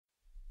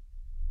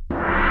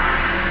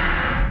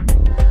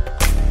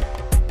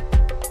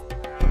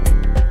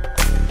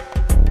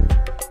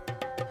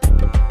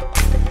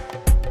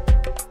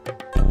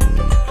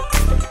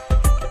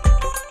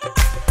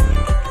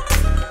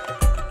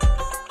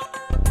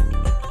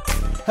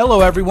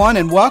Hello, everyone,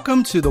 and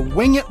welcome to the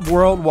Wing It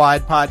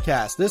Worldwide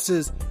podcast. This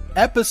is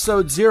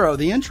episode 0,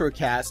 the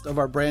Introcast of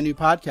our brand new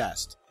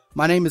podcast.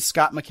 My name is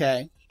Scott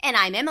McKay. And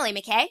I'm Emily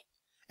McKay.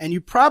 And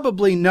you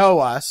probably know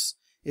us,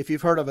 if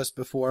you've heard of us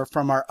before,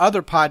 from our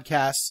other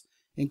podcasts,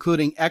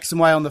 including X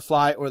and Y on the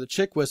Fly or The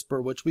Chick Whisper,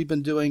 which we've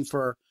been doing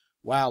for,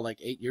 like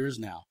 8 years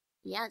now.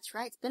 Yeah, that's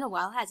right. It's been a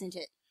while, hasn't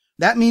it?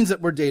 That means that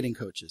we're dating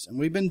coaches, and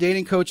we've been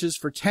dating coaches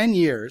for 10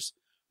 years,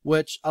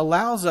 which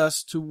allows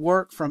us to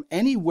work from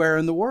anywhere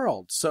in the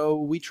world. So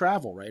we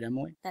travel, right,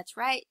 Emily? That's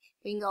right.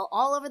 We can go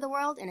all over the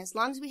world, and as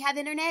long as we have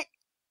internet,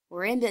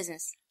 we're in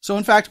business. So,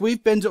 in fact,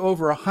 we've been to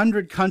over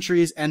 100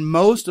 countries and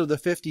most of the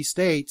 50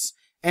 states,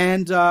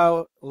 and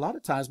a lot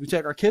of times we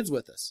take our kids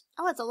with us.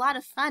 Oh, it's a lot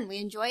of fun. We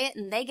enjoy it,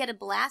 and they get a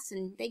blast,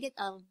 and they get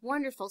a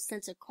wonderful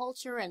sense of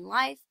culture and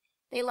life.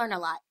 They learn a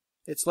lot.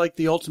 It's like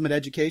the ultimate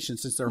education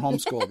since they're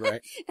homeschooled,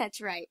 right?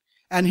 That's right.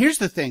 And here's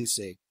the thing,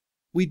 see.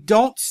 We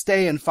don't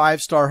stay in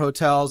 5-star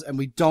hotels, and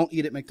we don't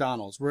eat at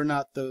McDonald's. We're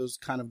not those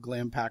kind of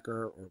glam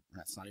packer, or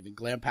that's not even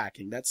glam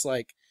packing. That's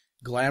like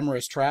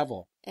glamorous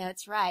travel.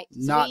 That's right.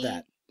 Not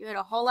that. Do it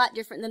a whole lot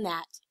different than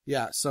that.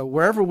 Yeah, so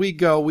wherever we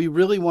go, we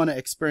really want to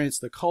experience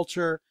the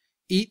culture,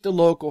 eat the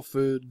local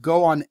food,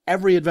 go on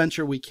every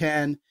adventure we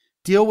can,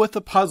 deal with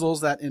the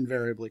puzzles that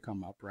invariably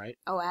come up, right?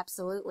 Oh,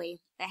 absolutely.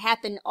 That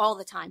happen all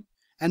the time.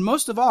 And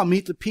most of all,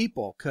 meet the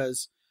people,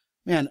 because,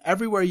 man,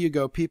 everywhere you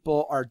go,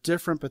 people are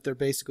different, but they're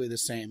basically the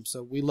same.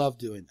 So we love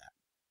doing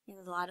that. It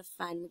was a lot of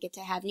fun. We get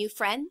to have new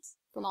friends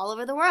from all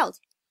over the world.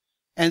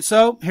 And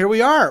so here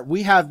we are.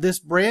 We have this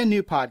brand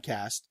new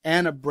podcast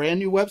and a brand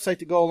new website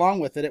to go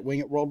along with it at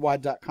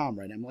wingitworldwide.com,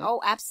 right, Emily? Oh,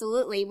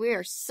 absolutely. We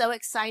are so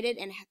excited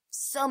and have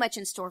so much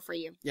in store for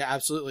you. Yeah,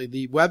 absolutely.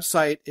 The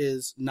website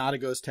is not a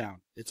ghost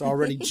town. It's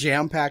already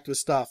jam-packed with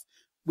stuff.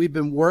 We've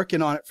been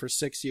working on it for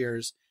 6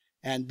 years.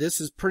 And this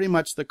is pretty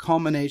much the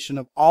culmination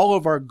of all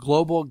of our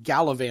global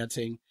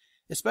gallivanting,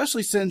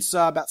 especially since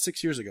about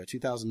 6 years ago,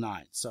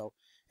 2009. So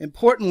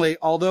importantly,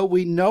 although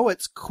we know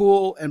it's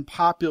cool and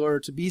popular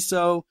to be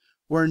so,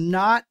 we're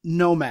not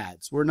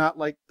nomads. We're not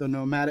like the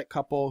nomadic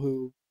couple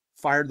who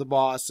fired the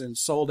boss and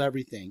sold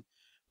everything.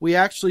 We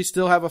actually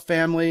still have a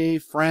family,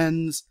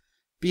 friends,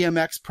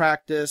 BMX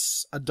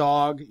practice, a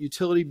dog,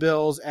 utility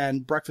bills,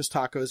 and breakfast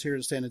tacos here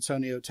in San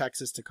Antonio,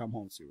 Texas to come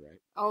home to, right?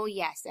 Oh,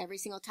 yes, every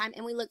single time.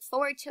 And we look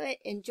forward to it,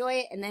 enjoy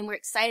it, and then we're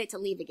excited to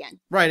leave again.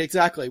 Right,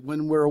 exactly.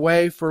 When we're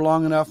away for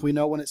long enough, we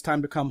know when it's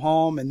time to come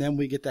home, and then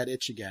we get that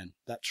itch again,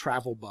 that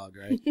travel bug,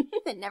 right?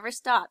 It never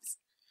stops.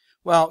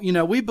 Well,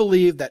 we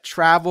believe that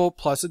travel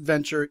plus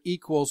adventure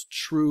equals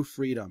true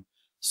freedom.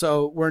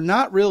 So we're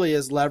not really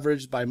as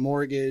leveraged by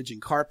mortgage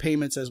and car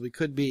payments as we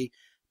could be,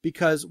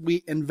 because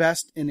we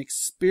invest in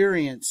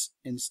experience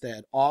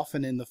instead,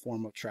 often in the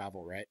form of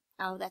travel, right?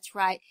 Oh, that's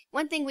right.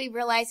 One thing we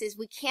realize is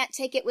we can't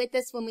take it with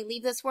us when we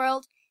leave this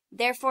world.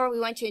 Therefore, we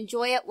want to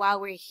enjoy it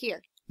while we're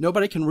here.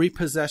 Nobody can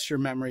repossess your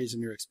memories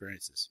and your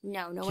experiences.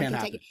 No one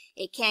can take it.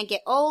 It can't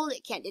get old.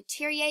 It can't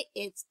deteriorate.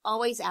 It's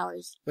always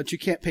ours. But you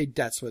can't pay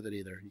debts with it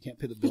either. You can't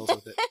pay the bills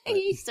with it. But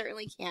you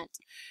certainly can't.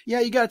 Yeah,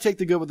 you got to take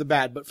the good with the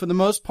bad. But for the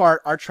most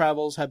part, our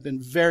travels have been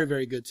very,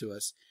 very good to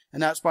us.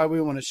 And that's why we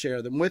want to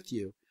share them with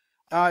you.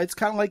 It's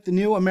kind of like the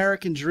new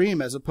American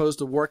dream as opposed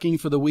to working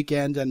for the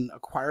weekend and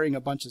acquiring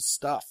a bunch of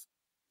stuff.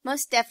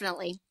 Most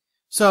definitely.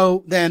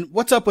 So then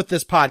what's up with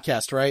this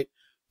podcast, right?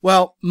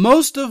 Well,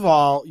 most of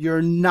all,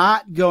 you're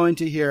not going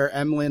to hear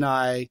Emily and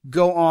I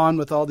go on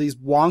with all these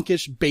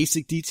wonkish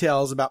basic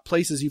details about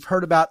places you've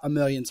heard about a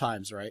million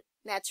times, right?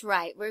 That's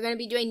right. We're going to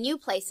be doing new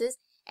places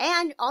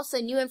and also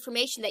new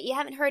information that you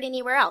haven't heard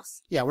anywhere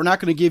else. Yeah, we're not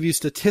going to give you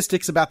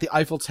statistics about the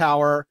Eiffel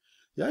Tower.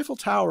 The Eiffel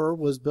Tower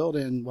was built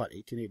in,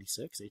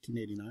 1886,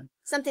 1889?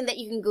 Something that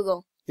you can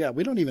Google. Yeah,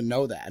 we don't even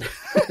know that.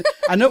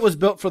 I know it was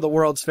built for the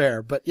World's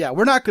Fair, but yeah,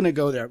 we're not going to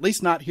go there, at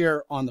least not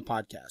here on the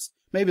podcast.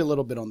 Maybe a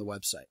little bit on the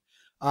website.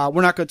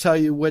 We're not going to tell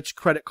you which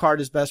credit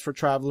card is best for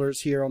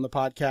travelers here on the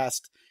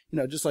podcast.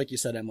 Just like you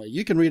said, Emily,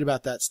 you can read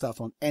about that stuff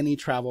on any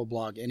travel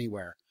blog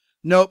anywhere.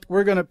 Nope,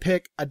 we're going to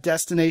pick a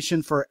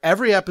destination for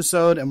every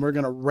episode, and we're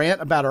going to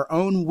rant about our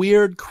own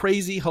weird,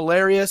 crazy,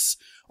 hilarious,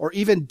 or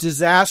even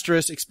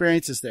disastrous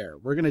experiences there.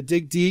 We're going to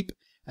dig deep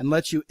and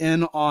let you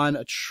in on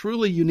a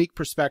truly unique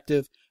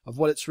perspective of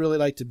what it's really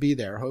like to be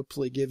there,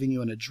 hopefully giving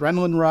you an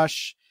adrenaline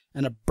rush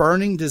and a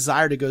burning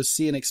desire to go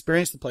see and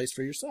experience the place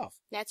for yourself.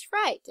 That's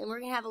right, and we're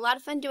going to have a lot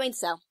of fun doing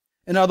so.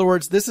 In other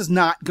words, this is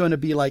not going to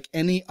be like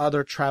any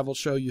other travel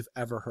show you've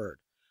ever heard.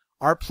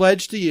 Our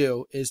pledge to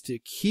you is to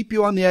keep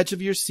you on the edge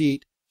of your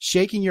seat,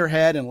 shaking your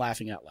head and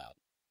laughing out loud.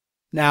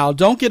 Now,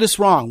 don't get us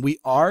wrong. We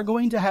are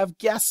going to have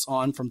guests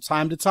on from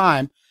time to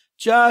time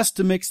just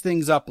to mix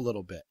things up a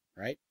little bit,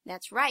 right?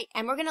 That's right.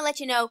 And we're going to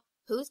let you know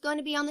who's going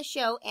to be on the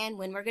show and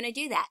when we're going to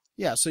do that.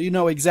 Yeah, so you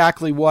know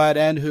exactly what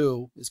and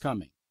who is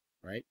coming,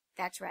 right?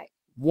 That's right.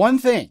 One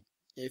thing,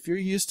 if you're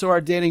used to our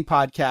dating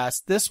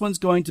podcast, this one's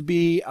going to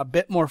be a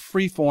bit more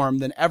freeform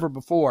than ever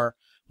before,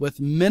 with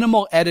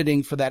minimal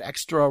editing for that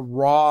extra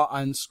raw,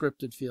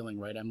 unscripted feeling,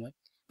 right, Emily?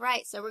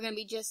 Right, so we're going to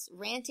be just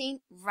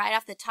ranting right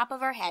off the top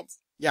of our heads.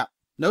 Yeah.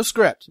 No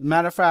script.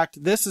 Matter of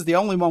fact, this is the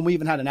only one we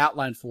even had an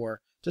outline for,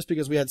 just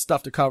because we had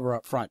stuff to cover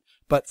up front.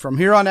 But from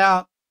here on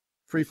out,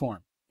 free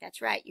form.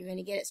 That's right. You're going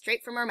to get it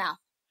straight from our mouth.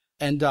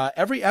 And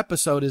every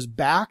episode is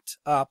backed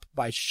up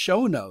by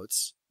show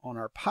notes on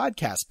our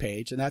podcast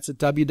page, and that's at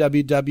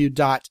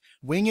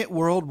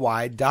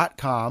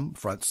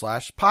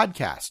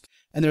www.wingitworldwide.com/podcast.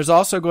 And there's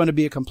also going to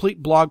be a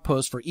complete blog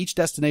post for each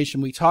destination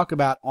we talk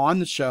about on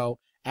the show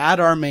at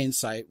our main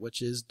site,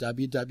 which is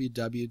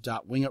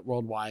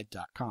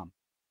www.wingitworldwide.com.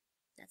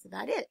 That's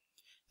about it.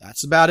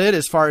 That's about it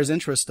as far as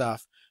intro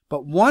stuff.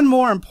 But one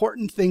more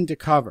important thing to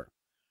cover.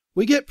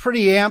 We get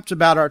pretty amped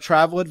about our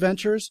travel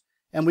adventures,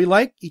 and we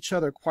like each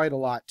other quite a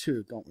lot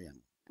too, don't we,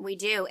 Emily? We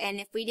do. And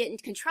if we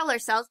didn't control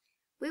ourselves,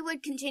 we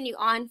would continue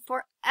on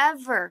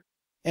forever.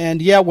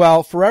 And yeah,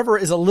 well, forever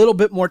is a little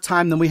bit more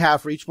time than we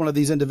have for each one of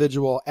these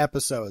individual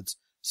episodes.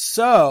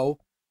 So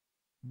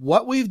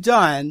what we've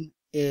done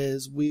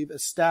is we've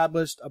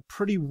established a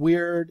pretty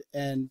weird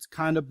and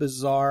kind of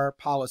bizarre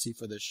policy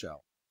for this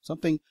show.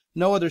 Something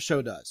no other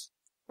show does.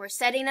 We're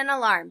setting an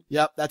alarm.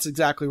 Yep, that's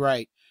exactly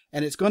right.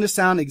 And it's going to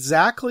sound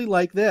exactly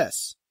like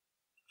this.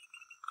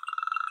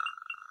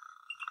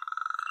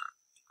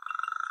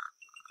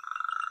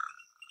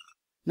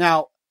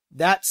 Now,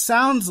 that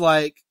sounds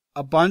like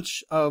a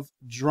bunch of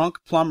drunk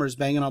plumbers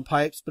banging on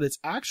pipes, but it's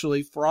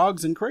actually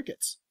frogs and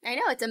crickets. I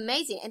know, it's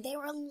amazing. And they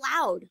were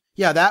loud.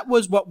 Yeah, that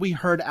was what we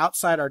heard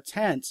outside our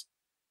tent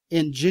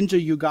in Jinja,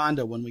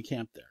 Uganda when we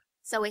camped there.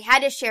 So we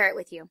had to share it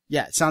with you.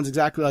 Yeah, it sounds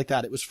exactly like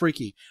that. It was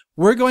freaky.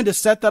 We're going to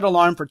set that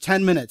alarm for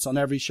 10 minutes on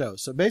every show.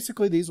 So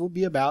basically, these will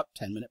be about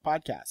 10-minute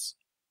podcasts.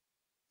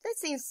 That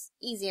seems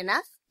easy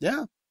enough.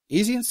 Yeah,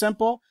 easy and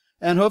simple.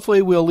 And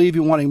hopefully we'll leave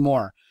you wanting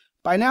more.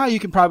 By now, you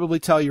can probably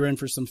tell you're in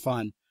for some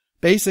fun.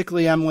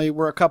 Basically, Emily,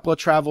 we're a couple of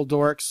travel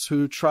dorks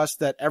who trust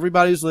that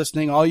everybody who's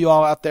listening, all you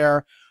all out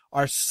there,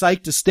 are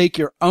psyched to stake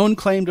your own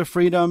claim to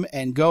freedom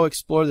and go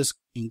explore this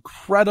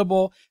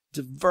incredible,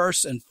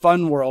 diverse, and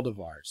fun world of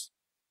ours.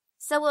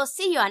 So we'll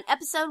see you on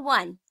episode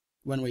 1.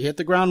 When we hit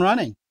the ground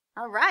running.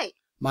 All right.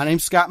 My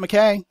name's Scott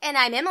McKay. And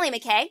I'm Emily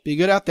McKay. Be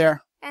good out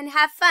there. And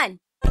have fun.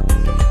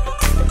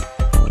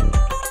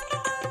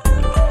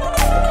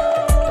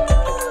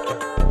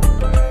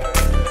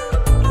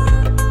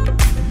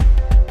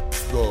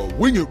 The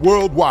Wing It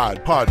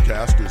Worldwide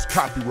podcast is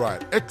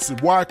copyright X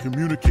and Y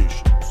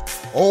Communications.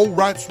 All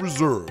rights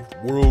reserved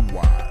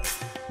worldwide.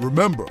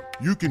 Remember,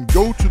 you can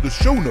go to the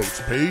show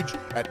notes page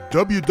at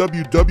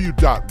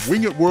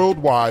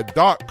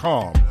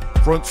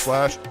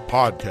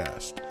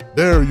www.wingitworldwide.com/podcast.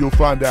 There you'll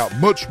find out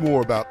much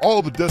more about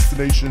all the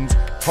destinations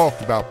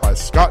talked about by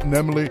Scott and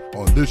Emily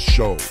on this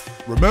show.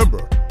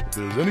 Remember, if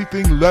there's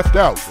anything left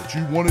out that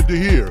you wanted to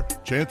hear,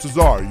 chances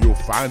are you'll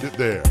find it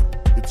there.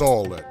 It's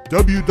all at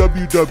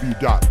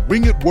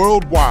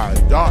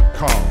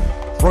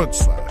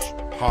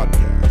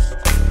www.wingitworldwide.com/podcast.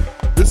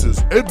 This is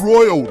Ed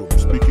Roy Odom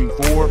speaking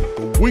for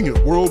the Wing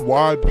It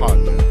Worldwide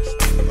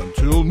podcast.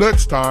 Until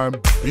next time,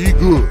 be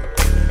good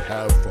and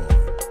have fun.